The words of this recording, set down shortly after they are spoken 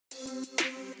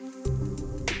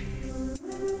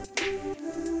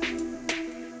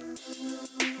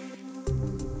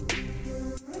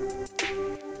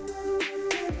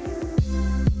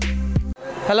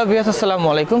Hello viewers, আসসালামু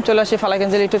আলাইকুম। চলে আসি ফালাক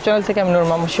এঞ্জেল ইউটিউব চ্যানেল থেকে। আমি নূর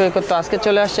মোহাম্মদ সৈকত। তো আজকে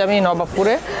চলে আসছি আমি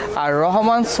নবাবপুরে আর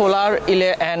রহমান সোলার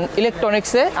অ্যান্ড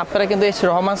ইলেকট্রনিক্সে। আপনারা কিন্তু এই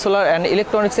রহমান সোলার অ্যান্ড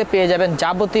ইলেকট্রনিক্সে পেয়ে যাবেন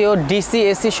যাবতীয় ডিসি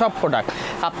এসি সব প্রোডাক্ট।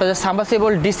 আপনাদের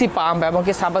সাবমার্সিবল ডিসি পাম্প এবং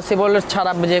কি সাবমার্সিবল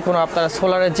ছাড়া যে কোনো আপনারা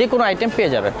সোলারের যে কোনো আইটেম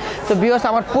পেয়ে যাবেন। তো ভিউয়ার্স,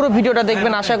 আমার পুরো ভিডিওটা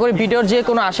দেখবেন। আশা করি ভিডিওর যে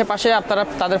কোনো আশেপাশে আপনারা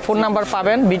তাদের ফোন নাম্বার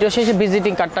পাবেন। ভিডিও শেষে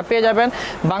ভিজিটিং কার্ডটা পেয়ে যাবেন।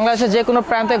 বাংলাদেশের যে কোনো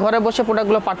প্রান্তে ঘরে বসে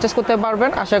প্রোডাক্টগুলো পারচেস করতে পারবেন।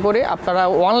 আশা করি আপনারা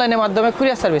অনলাইনের মাধ্যমে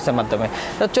কুরিয়ার সার্ভিসের মাধ্যমে।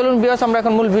 তো চলুন ভিউয়ার্স, আমরা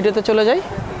এখন মূল ভিডিওতে চলে যাই।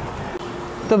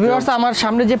 তো ভিউয়ার্স, আমার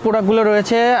সামনে যে প্রোডাক্টগুলো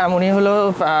রয়েছে উনি হলো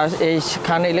এই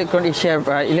খান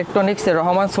ইলেকট্রনিক্সের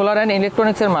রহমান সোলার অ্যান্ড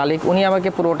ইলেকট্রনিক্সের মালিক। উনি আমাকে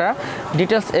পুরোটা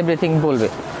ডিটেলস এভরিথিং বলবে।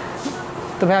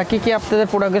 তো ভাইয়া কী আপনাদের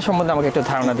প্রোডাক্টের সম্বন্ধে আমাকে একটু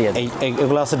ধারণা দিয়ে দেন।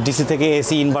 এগুলো আছে ডিসি থেকে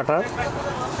এসি ইনভার্টার।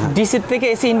 ডিসি থেকে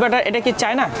এসি ইনভার্টার, এটা কি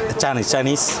চায়না?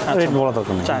 চাইনিজ রেট বলা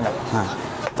দরকার নেই। চায়না, হ্যাঁ।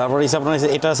 তারপরে আপনার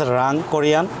এটা আছে রাং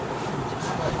কোরিয়ান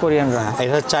রাং,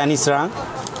 এটা চাইনিজ রাং।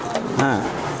 হ্যাঁ,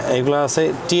 এগুলো আছে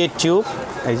টি8 টিউব।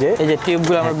 এই যে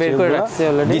টিউবগুলো আমরা বের করে রাখছি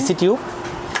অলরেডি। DC tube.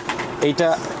 এইটা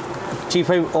T5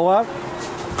 ওয়ার,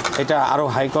 এটা আরও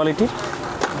হাই কোয়ালিটি।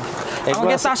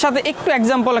 আমাকে তার সাথে একটু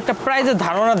এক্সাম্পল একটা প্রাইসের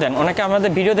ধারণা দেন। অনেকে আমাদের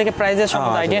ভিডিও দেখে প্রাইসের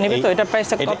সম্বন্ধে আইডিয়া নেবে। তো এটা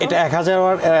প্রাইসটা কত? এটা 1000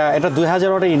 ওয়াট, এটা 2000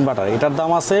 ওয়াটের ইনভার্টার। এটার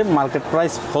দাম আছে মার্কেট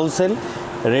প্রাইস হোলসেল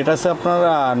রেট আছে আপনার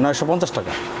 950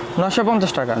 টাকা।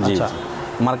 950 টাকা, আচ্ছা।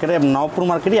 মার্কেটে নবপুর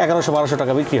মার্কেটে 1100-1200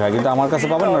 টাকা বিক্রি হয়, কিন্তু আমার কাছে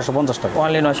পাবেন 950 টাকা।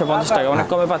 অনলি 950 টাকা, অনেক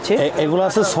কমে পাচ্ছি। এগুলো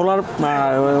আছে সোলার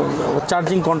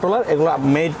চার্জিং কন্ট্রোলার। এগুলো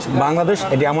মেড বাংলাদেশ,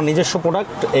 এটি আমার নিজস্ব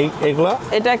প্রোডাক্ট। এইগুলো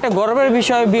এটা একটা গর্বের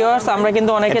বিষয় ভিউয়ার্স। আমরা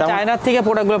কিন্তু অনেকে চায়না থেকে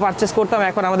প্রোডাক্টগুলো পারচেস করতাম,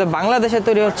 এখন আমাদের বাংলাদেশে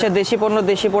তৈরি হচ্ছে দেশি পণ্য,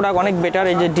 দেশি প্রোডাক্ট অনেক বেটার।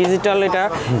 এই যে ডিজিটাল, এটা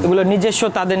এগুলো নিজস্ব,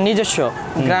 তাদের নিজস্ব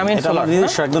গ্রামীণ সোলার,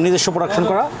 নিজস্ব একদম নিজস্ব প্রোডাকশন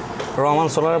করা, রহমান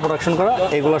সোলারের প্রোডাকশন করা।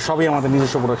 এগুলো সবই আমাদের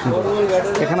নিজস্ব প্রোডাকশন করা।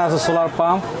 এখানে আছে solar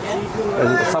pump,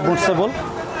 submersible,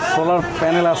 solar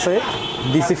panel আছে,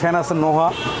 ডিসি ফ্যান আছে, Noha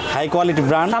high quality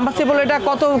brand. Submersible এটা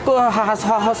কত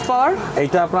হর্স পাওয়ার?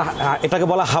 এইটা আপনার এটাকে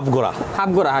বলা হাফ গোড়া। হাফ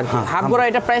গোড়া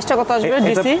এটা প্রাইসটা কত আসবে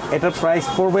ডিসি? এটার প্রাইস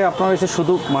পড়বে আপনার হচ্ছে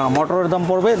শুধু মোটরের দাম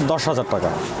পড়বে 10,000 টাকা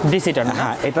ডিসিটা।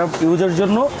 হ্যাঁ, এটা ইউজের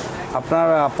জন্য আপনার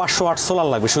 500 ওয়াট সোলার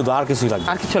লাগবে শুধু, আর কিছুই লাগবে,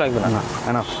 আর কিছু লাগবে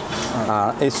না।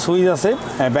 এই সুইচ আছে,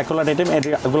 ব্যাকলাইট আইটেম,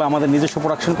 এগুলো আমাদের নিজস্ব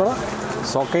প্রোডাকশন করা।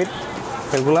 সকেট,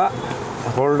 এগুলা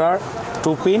হোল্ডার,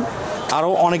 2 পিন, আরও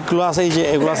অনেকগুলো আছে। এই যে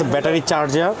এগুলো আছে ব্যাটারি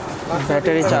চার্জার,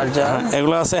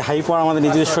 এগুলো আছে হাই পাওয়ার, আমাদের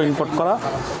নিজস্ব ইম্পোর্ট করা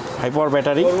high power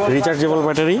battery, rechargeable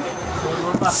battery,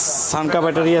 সানকা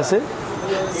ব্যাটারি আছে।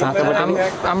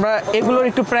 আমরা এগুলোর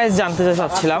একটু প্রাইস জানতে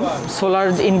চাচ্ছিলাম। সোলার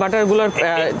ইনভার্টারগুলোর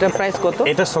এটা প্রাইস কত?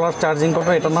 এটা সোলার চার্জিং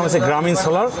কন্ট্রোল, এটার নাম হচ্ছে গ্রামীণ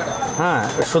সোলার। হ্যাঁ,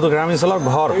 শুধু গ্রামীণ সোলার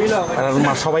ঘর,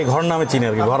 সবাই ঘর নামে চিনে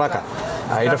আর কি, ঘর আঁকা।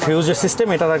 এটা ফিউজের সিস্টেম,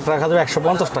 এটা রাখা যাবে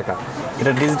 150 টাকা।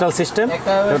 এটা ডিজিটাল সিস্টেম,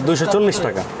 এটা 240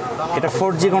 টাকা। এটা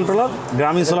 4G কন্ট্রোলার,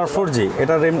 গ্রামীণ সোলার 4G,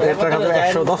 এটা রাখা যাবে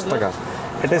 110 টাকা।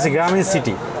 এটা হচ্ছে গ্রামীণ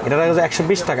সিটি, এটা রাখা যাবে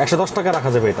 120 টাকা, 110 টাকা রাখা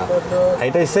যাবে।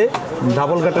 এটা হচ্ছে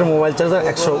ডাবল কাটের মোবাইল চার্জার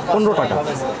 115 টাকা,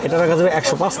 এটা রাখা যাবে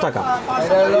 105 টাকা।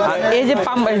 আর এই যে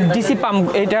পাম্প, ডিসি পাম্প,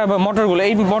 এটা মোটরগুলো,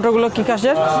 এই মোটরগুলো কি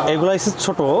কাজের? এগুলো হচ্ছে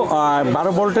ছোট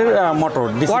 12 ভোল্টের মোটর,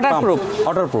 ডিসি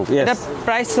ওয়াটারপ্রুফ। এটা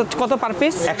প্রাইস কত পার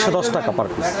পিস? 110 টাকা পার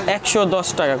পিস। 110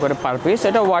 টাকা করে পার পিস,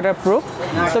 এটা ওয়াটারপ্রুফ।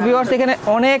 তো ভিউয়ার্স, এখানে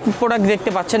অনেক প্রোডাক্ট দেখতে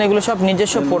পাচ্ছেন, এগুলো সব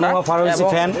নিজস্ব প্রোডাক্ট।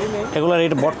 ফ্যান,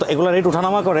 এগুলো রেট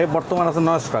ওঠানামা করে, বর্তমানে আছে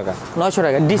 900 টাকা। 900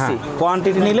 টাকা ডিসি,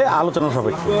 কোয়ান্টিটি নিলে আলোচনা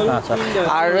হবে। আচ্ছা।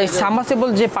 আর এই সাবমার্সিবল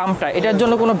যে পাম্পটা, এটার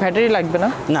জন্য কোনো ব্যাটারি লাগবে না?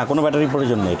 না, কোনো ব্যাটারি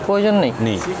প্রয়োজন নেই।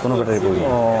 কোনো ব্যাটারি প্রয়োজন।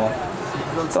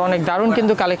 তো অনেক দারুণ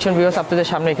কিন্তু কালেকশন ভিউয়ার্স আপনাদের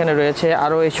সামনে এখানে রয়েছে।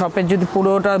 আর এই শপের যদি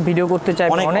পুরোটা ভিডিও করতে চাই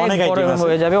অনেক বড়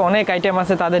হয়ে যাবে, অনেক আইটেম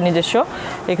আছে তাদের নিজস্ব।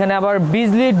 এখানে আবার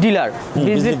বিজলির ডিলার,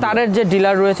 বিজলির তারের যে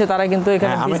ডিলার রয়েছে তারা কিন্তু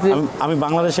এখানে। আমি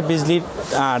বাংলাদেশে বিজলির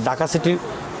ঢাকা সিটির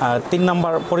 3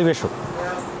 নম্বর পরিবেশক।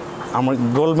 আমার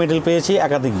গোল্ড মেডেল পেয়েছি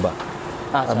একাধিকবার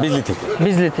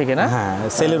বিজলি থেকে না? হ্যাঁ,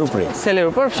 সেলের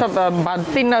উপর সব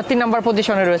 3 নাম্বার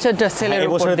পজিশনে রয়েছে। এটা সেলের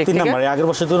উপর, 3 নাম্বার, আগের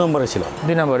বছর 2 নম্বরে ছিল।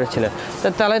 2 নম্বরে ছিল।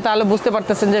 তাহলে বুঝতে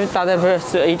পারতেছেন যে তাদের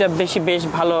এইটা বেশ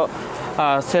ভালো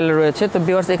সেল রয়েছে। তো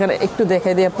ভিউয়ার্স, এখানে একটু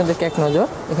দেখাই দিই আপনাদেরকে এক নজর।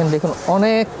 এখানে দেখুন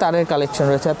অনেক তারের কালেকশন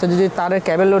রয়েছে। আপনি যদি তারের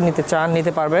কেবলও নিতে চান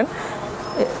নিতে পারবেন।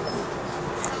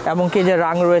 এমনকি যে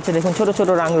রাং রয়েছে, দেখুন ছোট ছোট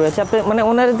রাং রয়েছে। আপনি মানে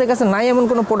ওনাদের কাছে নাই এমন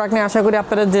কোনো প্রোডাক্ট নেই। আশা করি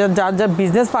আপনারা যার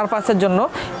বিজনেস পারপাসের জন্য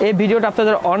এই ভিডিওটা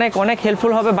আপনাদের অনেক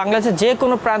হেল্পফুল হবে। বাংলাদেশের যে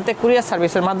কোনো প্রান্তে কুরিয়ার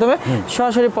সার্ভিসের মাধ্যমে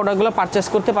সরাসরি প্রোডাক্টগুলো পারচেস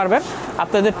করতে পারবেন।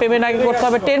 আপনাদের পেমেন্ট আগে করতে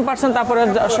হবে 10%, তারপরে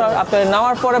আপনাদের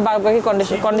নেওয়ার পরে বাকি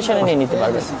কন্ডিশনে নিয়ে নিতে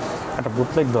পারবেন। একটা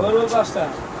বুটলেট দাও।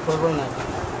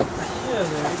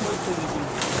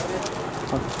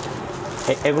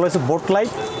 এগুলো হচ্ছে বোট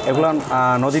লাইট, এগুলো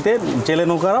নদীতে জেলে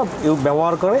নৌকারা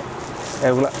ব্যবহার করে।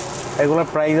 এগুলোর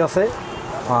প্রাইস আছে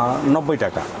 90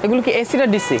 টাকা। এগুলো কি এসি না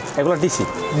ডিসি? এগুলো ডিসি।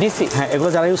 ডিসি, হ্যাঁ, এগুলো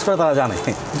যারা ইউজ করে তারা জানে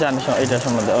এটা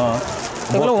সম্বন্ধে।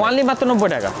 এগুলো ওয়ানলি মাত্র 90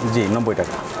 টাকা? জি, 90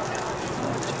 টাকা।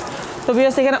 তো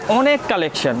ভিউয়ার্স, এখানে অনেক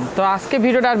কালেকশন। তো আজকে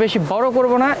ভিডিওটা আর বেশি বড়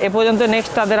করব না, এ পর্যন্ত।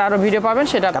 নেক্সট তাদের আরও ভিডিও পাবেন,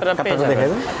 সেটা আপনারা পেয়ে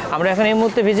যাবেন। আমরা এখন এই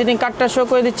মুহূর্তে ভিজিটিং কার্ডটা শো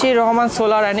করে দিচ্ছি, রহমান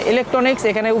সোলার অ্যান্ড ইলেকট্রনিক্স।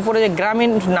 এখানে উপরে যে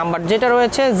গ্রামীণ নাম্বার যেটা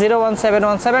রয়েছে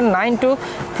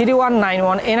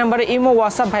 01717923191, এই নাম্বারে ইমো,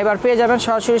 হোয়াটসঅ্যাপ, ভাইবার পেয়ে যাবেন।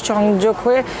 সরাসরি সংযোগ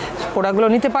হয়ে প্রোডাক্টগুলো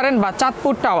নিতে পারেন। বা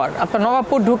চাঁদপুর টাওয়ার, আপনার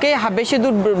নবাবপুর ঢুকে বেশি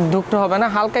দূর ঢুকতে হবে না,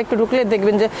 হালকা একটু ঢুকলে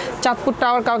দেখবেন যে চাঁদপুর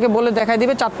টাওয়ার কাউকে বলে দেখাই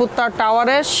দিবে। চাঁদপুর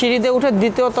টাওয়ারের সিঁড়িতে উঠে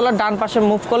দ্বিতীয় তলা ডান পাশে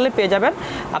মুভ করলে পেয়ে যাবেন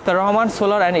আপনার রহমান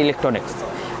সোলার অ্যান্ড ইলেকট্রনিক্স।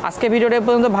 আজকে ভিডিওটা এই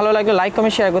পর্যন্ত। ভালো লাগলে লাইক,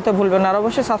 কমেন্ট, শেয়ার করতে ভুলবেন না। আর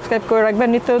অবশ্যই সাবস্ক্রাইব করে রাখবেন।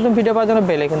 নিত্য নতুন ভিডিও পাওয়ার জন্য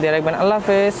বেল আইকন দিয়ে রাখবেন। আল্লাহ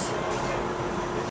হাফেজ।